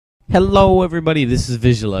Hello everybody, this is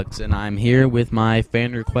Visualux, and I'm here with my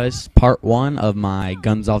fan request part 1 of my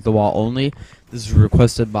Guns Off the Wall Only. This is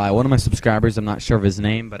requested by one of my subscribers. I'm not sure of his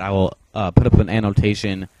name, but I will put up an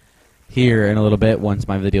annotation here in a little bit once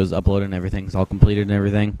my video is uploaded and everything's all completed and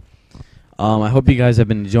everything. I hope you guys have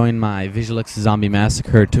been enjoying my Visualux Zombie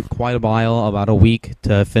Massacre. It took quite a while, about a week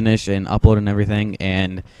to finish and upload and everything,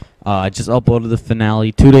 and I just uploaded the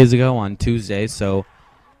finale 2 days ago on Tuesday, so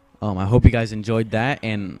I hope you guys enjoyed that,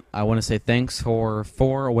 and I want to say thanks for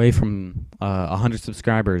 4 away from 100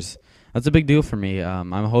 subscribers. That's a big deal for me.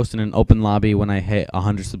 I'm hosting an open lobby when I hit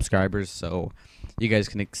 100 subscribers, so you guys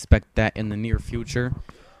can expect that in the near future.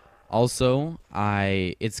 Also,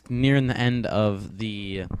 it's nearing the end of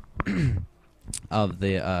the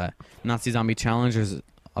Nazi Zombie Challenge. There's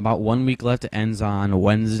about 1 week left. It ends on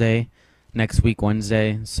Wednesday, next week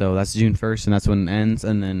Wednesday, so that's June 1st, and that's when it ends,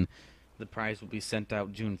 and then the prize will be sent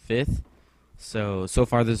out June 5th. So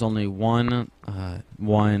far there's only one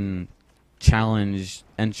challenge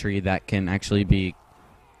entry that can actually be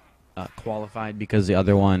qualified, because the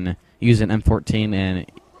other one used an M14, and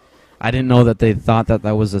I didn't know that they thought that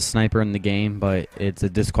that was a sniper in the game, but it's a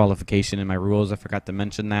disqualification in my rules. I forgot to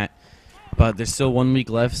mention that. But there's still 1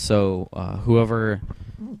 week left, so whoever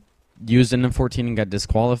used an M14 and got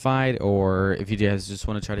disqualified, or if you guys just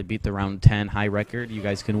want to try to beat the round 10 high record, you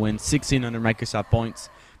guys can win 1,600 Microsoft points,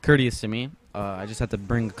 courteous to me. I just had to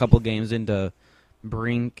bring a couple games into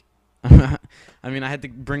Brink. I had to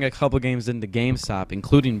bring a couple games into GameStop,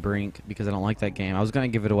 including Brink, because I don't like that game. I was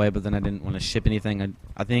going to give it away, but then I didn't want to ship anything.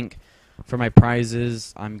 I think for my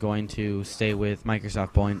prizes, I'm going to stay with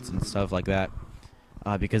Microsoft points and stuff like that.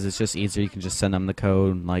 Because it's just easier. You can just send them the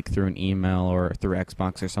code like through an email or through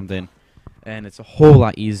Xbox or something, and it's a whole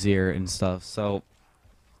lot easier and stuff. So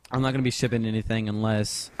I'm not gonna be shipping anything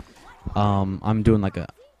unless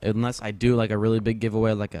unless I do like a really big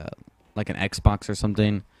giveaway, like an Xbox or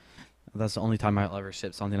something. That's the only time I'll ever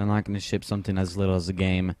ship something. I'm not gonna ship something as little as a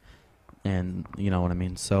game, and you know what I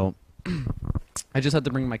mean. So I just had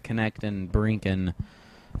to bring my Kinect and Brink and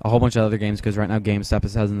a whole bunch of other games, because right now GameStop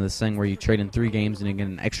is having this thing where you trade in 3 games and you get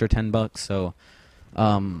an extra $10. So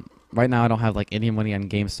right now I don't have like any money on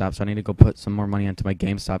GameStop, so I need to go put some more money onto my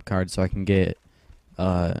GameStop card so I can get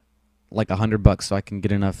like $100, so I can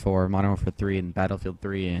get enough for Modern Warfare 3 and Battlefield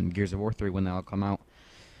 3 and Gears of War 3 when they all come out.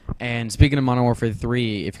 And speaking of Modern Warfare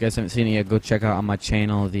 3, if you guys haven't seen it yet, go check out on my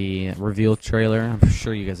channel the reveal trailer. I'm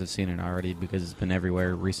sure you guys have seen it already because it's been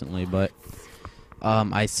everywhere recently, but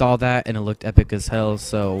I saw that and it looked epic as hell,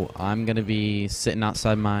 so I'm going to be sitting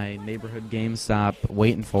outside my neighborhood GameStop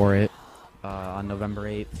waiting for it on November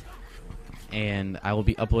 8th. And I will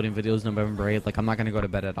be uploading videos November 8th. Like, I'm not going to go to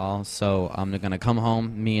bed at all, so I'm going to come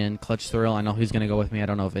home, me and Clutch Thrill. I know he's going to go with me. I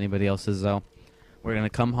don't know if anybody else is, though. We're going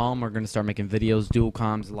to come home. We're going to start making videos, dual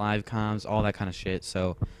comms, live comms, all that kind of shit.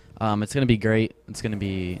 So it's going to be great. It's going to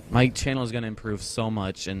be... My channel is going to improve so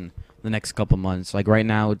much in the next couple months. Like, right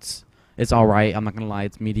now, it's alright. I'm not going to lie,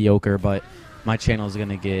 it's mediocre, but my channel is going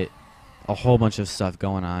to get a whole bunch of stuff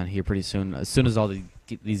going on here pretty soon, as soon as all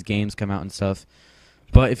these games come out and stuff.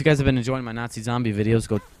 But if you guys have been enjoying my Nazi Zombie videos,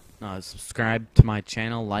 go subscribe to my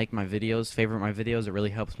channel, like my videos, favorite my videos. It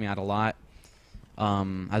really helps me out a lot.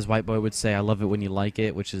 As White Boy would say, I love it when you like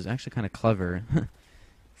it, which is actually kind of clever.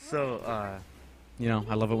 So, you know,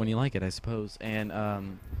 I love it when you like it, I suppose. And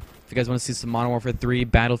if you guys want to see some Modern Warfare 3,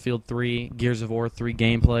 Battlefield 3, Gears of War 3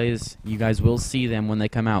 gameplays, you guys will see them when they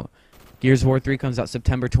come out. Gears of War 3 comes out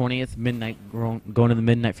September 20th, midnight, going to the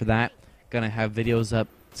midnight for that. Gonna have videos up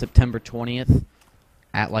September 20th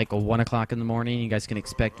at like 1 o'clock in the morning. You guys can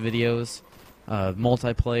expect videos,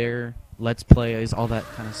 multiplayer, let's plays, all that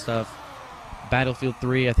kind of stuff. Battlefield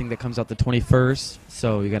 3, I think that comes out the 21st,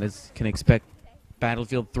 so you guys can expect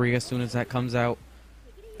Battlefield 3 as soon as that comes out.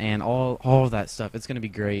 And all of that stuff. It's going to be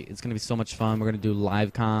great. It's going to be so much fun. We're going to do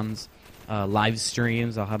live comms, live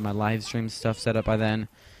streams. I'll have my live stream stuff set up by then.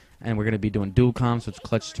 And we're going to be doing dual comms with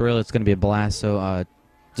Clutch Thrill. It's going to be a blast. So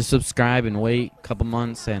just subscribe and wait a couple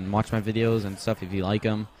months and watch my videos and stuff if you like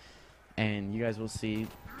them. And you guys will see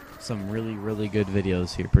some really, really good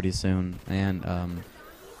videos here pretty soon. And I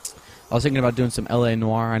was thinking about doing some LA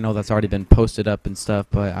Noire. I know that's already been posted up and stuff,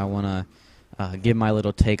 but I want to give my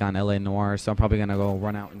little take on LA Noire, so I'm probably gonna go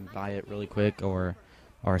run out and buy it really quick, or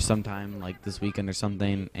sometime like this weekend or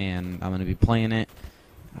something, and I'm gonna be playing it,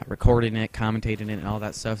 recording it, commentating it, and all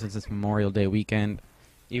that stuff, since it's Memorial Day weekend.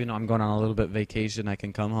 Even though I'm going on a little bit vacation, I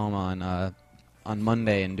can come home on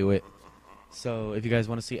Monday and do it. So if you guys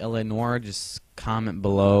want to see LA Noire, just comment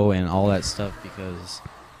below and all that stuff, because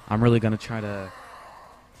I'm really gonna try to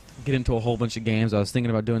get into a whole bunch of games. I was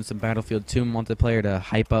thinking about doing some Battlefield 2 multiplayer to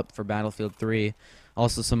hype up for Battlefield 3.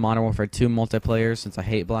 Also some Modern Warfare 2 multiplayer, since I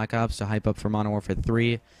hate Black Ops, to hype up for Modern Warfare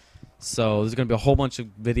 3. So there's going to be a whole bunch of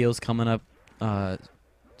videos coming up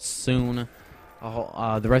soon.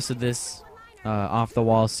 The rest of this Off the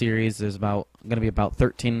Wall series, there's going to be about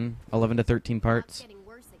 11 to 13 parts.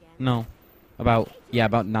 No, about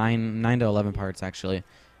 9 to 11 parts actually.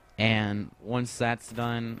 And once that's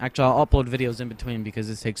done, actually I'll upload videos in between because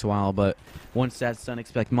this takes a while, but once that's done,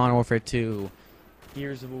 expect Modern Warfare 2,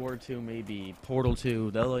 Gears of War 2 maybe, Portal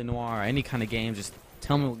 2, the L.A. Noire, any kind of game. Just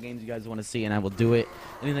tell me what games you guys want to see and I will do it.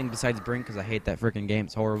 Anything besides Brink, because I hate that freaking game,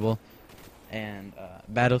 it's horrible. And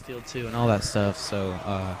Battlefield 2 and all that stuff.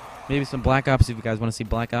 So maybe some Black Ops if you guys want to see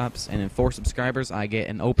Black Ops. And in 4 subscribers I get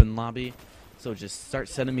an open lobby. So just start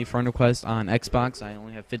sending me friend requests on Xbox. I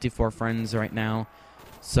only have 54 friends right now.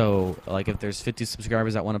 So, like, if there's 50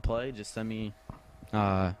 subscribers that want to play, just send me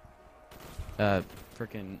freaking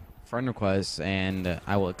friend requests, and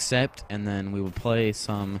I will accept, and then we will play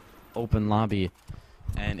some open lobby.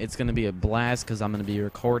 And it's going to be a blast because I'm going to be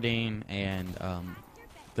recording, and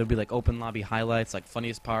there'll be, like, open lobby highlights, like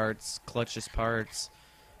funniest parts, clutchest parts,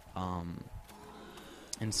 and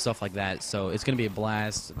stuff like that. So it's going to be a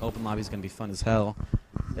blast. Open lobby is going to be fun as hell.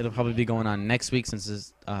 It'll probably be going on next week since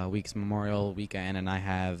this week's Memorial Weekend, and I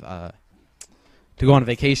have to go on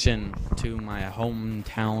vacation to my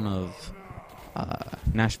hometown of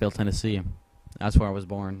Nashville, Tennessee. That's where I was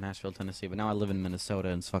born, Nashville, Tennessee. But now I live in Minnesota,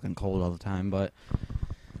 and it's fucking cold all the time. But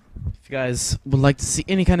if you guys would like to see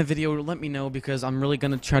any kind of video, let me know, because I'm really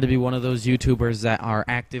going to try to be one of those YouTubers that are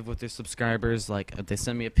active with their subscribers. Like, if they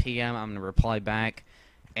send me a PM, I'm going to reply back.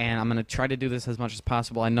 And I'm going to try to do this as much as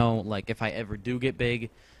possible. I know, like, if I ever do get big,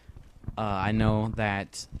 I know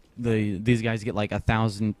that these guys get, like,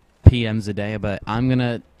 1,000 PMs a day. But I'm going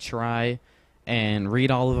to try and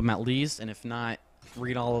read all of them at least. And if not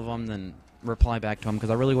read all of them, then reply back to them. Because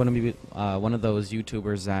I really want to be one of those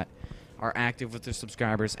YouTubers that are active with their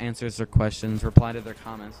subscribers, answers their questions, reply to their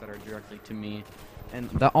comments that are directly to me. And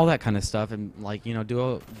all that kind of stuff. And, like, you know,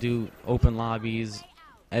 do open lobbies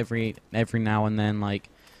every now and then, like,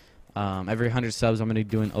 every 100 subs I'm going to be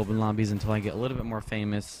doing open lobbies until I get a little bit more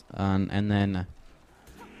famous, and then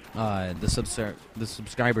the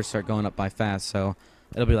subscribers start going up by fast, so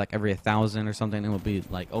it'll be like every 1,000 or something. It will be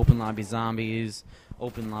like open lobby zombies,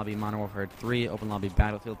 open lobby Modern Warfare 3, open lobby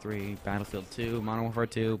Battlefield 3, Battlefield 2, Modern Warfare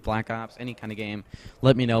 2, Black Ops, any kind of game.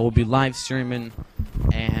 Let me know. We'll be live streaming,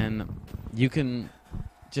 and you can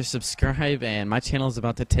just subscribe, and my channel is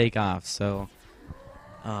about to take off, so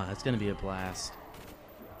it's going to be a blast.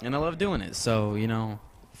 And I love doing it, so, you know,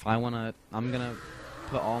 if I want to, I'm going to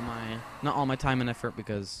put not all my time and effort,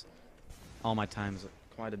 because all my time's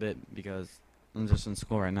quite a bit, because I'm just in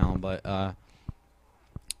school right now, but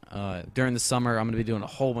during the summer, I'm going to be doing a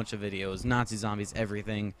whole bunch of videos, Nazi zombies,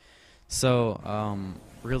 everything. So,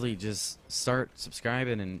 really just start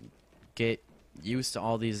subscribing and get used to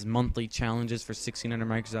all these monthly challenges for 1,600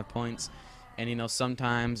 Microsoft points. And, you know,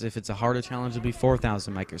 sometimes if it's a harder challenge, it'll be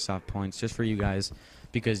 4,000 Microsoft points just for you guys,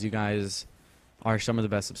 because you guys are some of the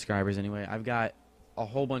best subscribers anyway. I've got a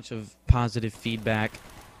whole bunch of positive feedback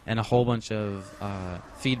and a whole bunch of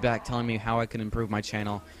feedback telling me how I can improve my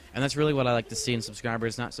channel. And that's really what I like to see in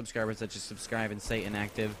subscribers, not subscribers that just subscribe and stay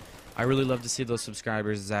inactive. I really love to see those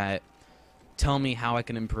subscribers that tell me how I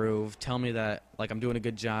can improve, tell me that, like, I'm doing a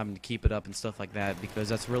good job and to keep it up and stuff like that, because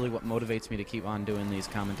that's really what motivates me to keep on doing these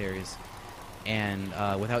commentaries. And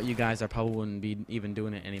without you guys, I probably wouldn't be even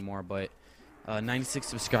doing it anymore. But 96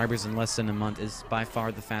 subscribers in less than a month is by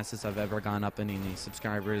far the fastest I've ever gone up in any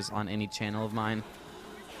subscribers on any channel of mine.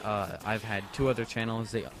 I've had 2 other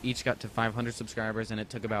channels. They each got to 500 subscribers, and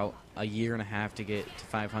it took about a year and a half to get to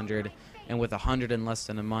 500. And with 100 in less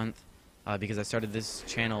than a month, because I started this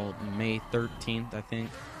channel May 13th, I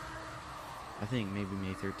think maybe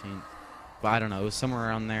May 13th. But I don't know. It was somewhere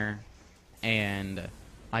around there. And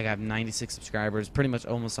I got 96 subscribers, pretty much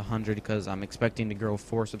almost 100, because I'm expecting to grow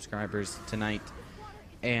 4 subscribers tonight.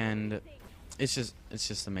 And it's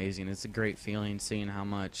just amazing. It's a great feeling seeing how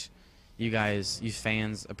much you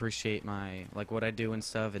fans appreciate what I do and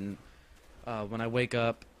stuff. And when I wake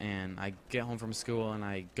up and I get home from school and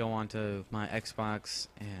I go onto my Xbox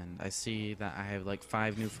and I see that I have like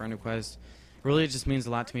 5 new friend requests, really it just means a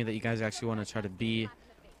lot to me that you guys actually want to try to be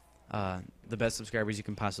the best subscribers you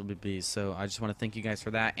can possibly be. So I just want to thank you guys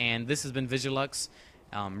for that. And this has been Vigilux,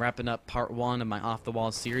 wrapping up part 1 of my Off the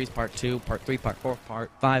Wall series, part 2, part 3, part 4,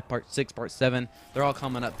 part 5, part 6, part 7. They're all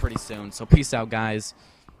coming up pretty soon. So peace out, guys.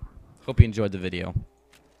 Hope you enjoyed the video.